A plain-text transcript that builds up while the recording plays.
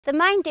The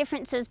main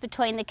differences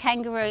between the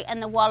kangaroo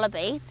and the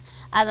wallabies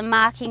are the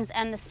markings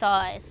and the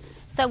size.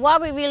 So while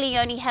we really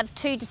only have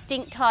two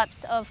distinct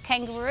types of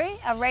kangaroo,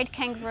 a red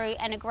kangaroo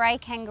and a grey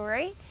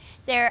kangaroo,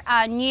 there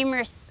are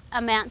numerous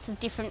amounts of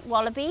different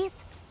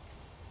wallabies,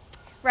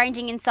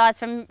 ranging in size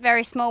from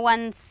very small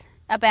ones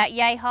about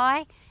yay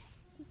high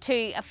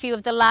to a few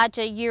of the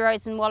larger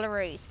Euros and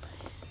Wallaroos.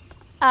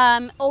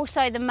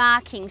 Also the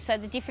markings, so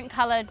the different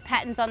coloured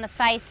patterns on the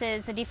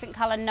faces, the different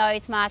colour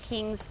nose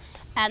markings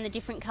and the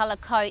different colour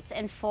coats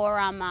and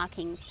forearm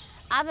markings.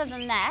 Other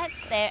than that,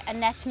 their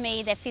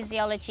anatomy, their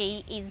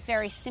physiology is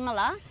very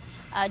similar,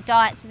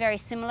 diet's very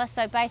similar,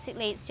 so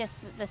basically it's just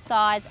the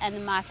size and the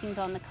markings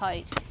on the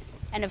coat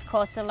and of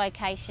course the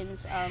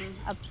locations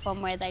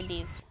from where they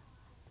live.